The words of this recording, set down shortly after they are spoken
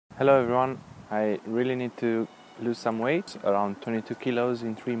Hello everyone, I really need to lose some weight, around 22 kilos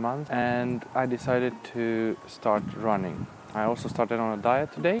in 3 months, and I decided to start running. I also started on a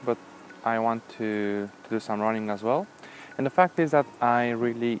diet today, but I want to do some running as well. And the fact is that I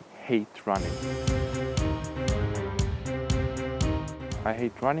really hate running. I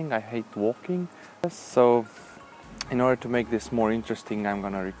hate running, I hate walking. So in order to make this more interesting, I'm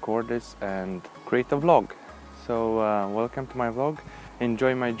gonna record this and create a vlog. So welcome to my vlog.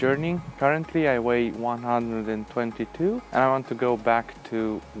 Enjoy my journey. Currently I weigh 122 and I want to go back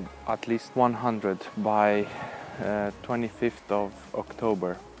to at least 100 by 25th of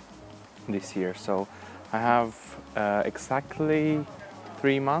October this year. So I have exactly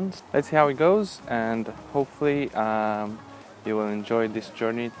 3 months. Let's see how it goes, and hopefully you will enjoy this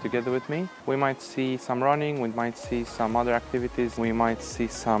journey together with me. We might see some running, we might see some other activities, we might see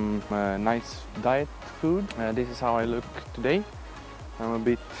some nice diet food. This is how I look today. I'm a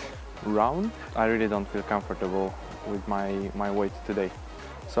bit round. I really don't feel comfortable with my weight today.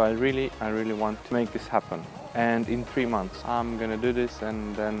 So I really want to make this happen. And in 3 months I'm gonna do this,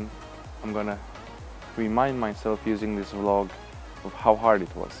 and then I'm gonna remind myself using this vlog of how hard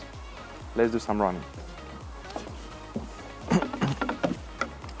it was. Let's do some running.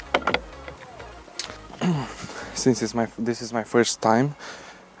 Since this is my first time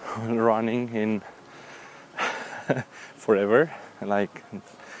running in forever, like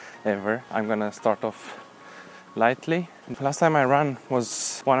ever, I'm gonna start off lightly. The last time I ran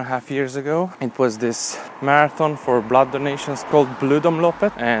was 1.5 years ago. It was this marathon for blood donations called Bugden,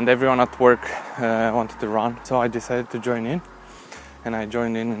 and everyone at work wanted to run, so I decided to join in, and I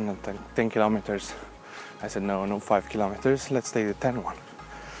joined in at 10 kilometers. I said no 5 kilometers, let's take the 10 one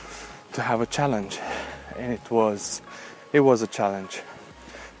to have a challenge. And it was a challenge,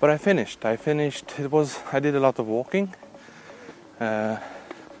 but I finished. I did a lot of walking, but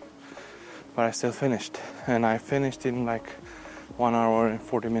I still finished, and I finished in like 1 hour and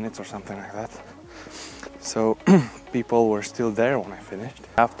 40 minutes or something like that. So people were still there when I finished.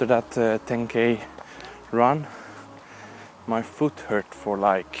 After that 10k run, my foot hurt for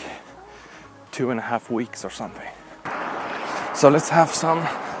like 2.5 weeks or something. So let's have some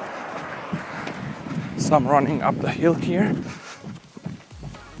running up the hill here.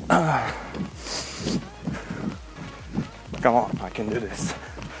 Come on, I can do this.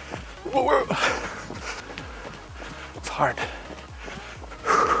 It's hard.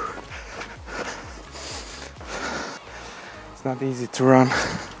 It's not easy to run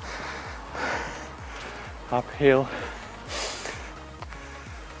uphill.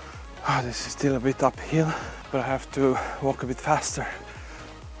 Oh, this is still a bit uphill, but I have to walk a bit faster.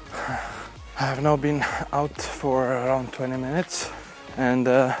 I have now been out for around 20 minutes, and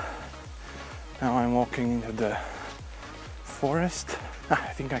now I'm walking into the forest.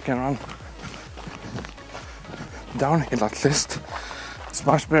 I think I can run downhill at least. It's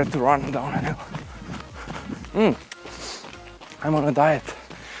much better to run downhill. I'm on a diet.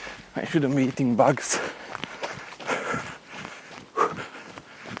 I shouldn't be eating bugs.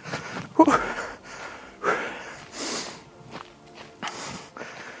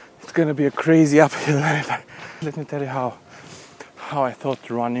 It's gonna be a crazy uphill. Let me tell you how I thought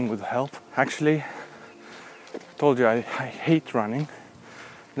running would help. Actually, I told you I hate running.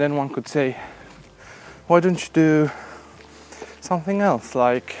 Then one could say, why don't you do something else,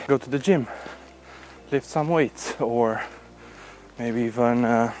 like go to the gym, lift some weights, or maybe even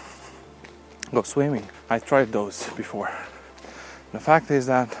go swimming. I tried those before. The fact is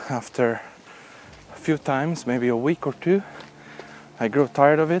that after a few times, maybe a week or two, I grow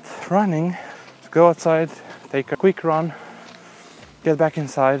tired of it. Running, go outside, take a quick run, get back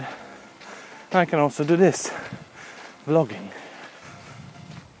inside. I can also do this, vlogging.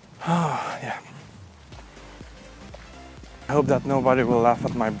 Oh, yeah. I hope that nobody will laugh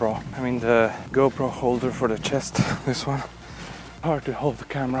at my bra. I mean the GoPro holder for the chest, this one. Hard to hold the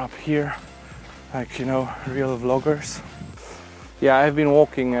camera up here, like, you know, real vloggers. Yeah, I've been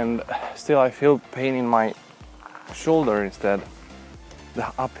walking and still I feel pain in my shoulder instead. The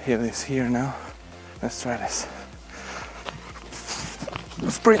uphill is here now. Let's try this.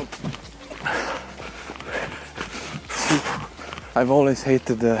 Sprint! I've always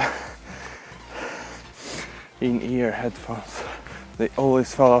hated the in-ear headphones. They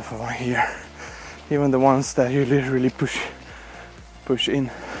always fall off of my ear. Even the ones that you literally push in.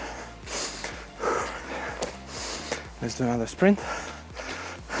 Let's do another sprint.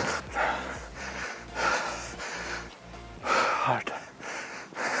 Hard.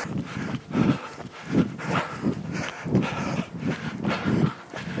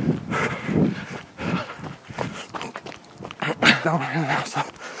 down and also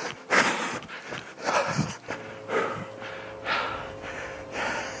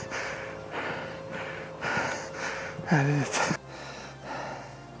I did it.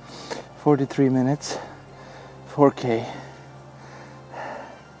 43 minutes, 4K,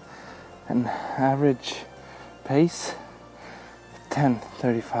 and average pace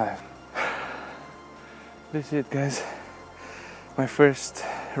 10:35. This is it, guys. My first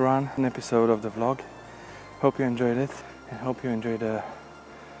run, an episode of the vlog. Hope you enjoyed it, and hope you enjoyed the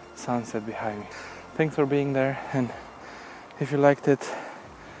sunset behind me. Thanks for being there, and if you liked it,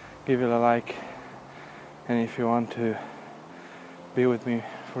 give it a like. And if you want to be with me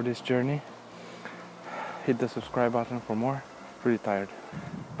for this journey, hit the subscribe button for more. Pretty tired.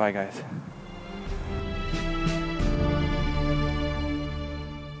 Bye, guys.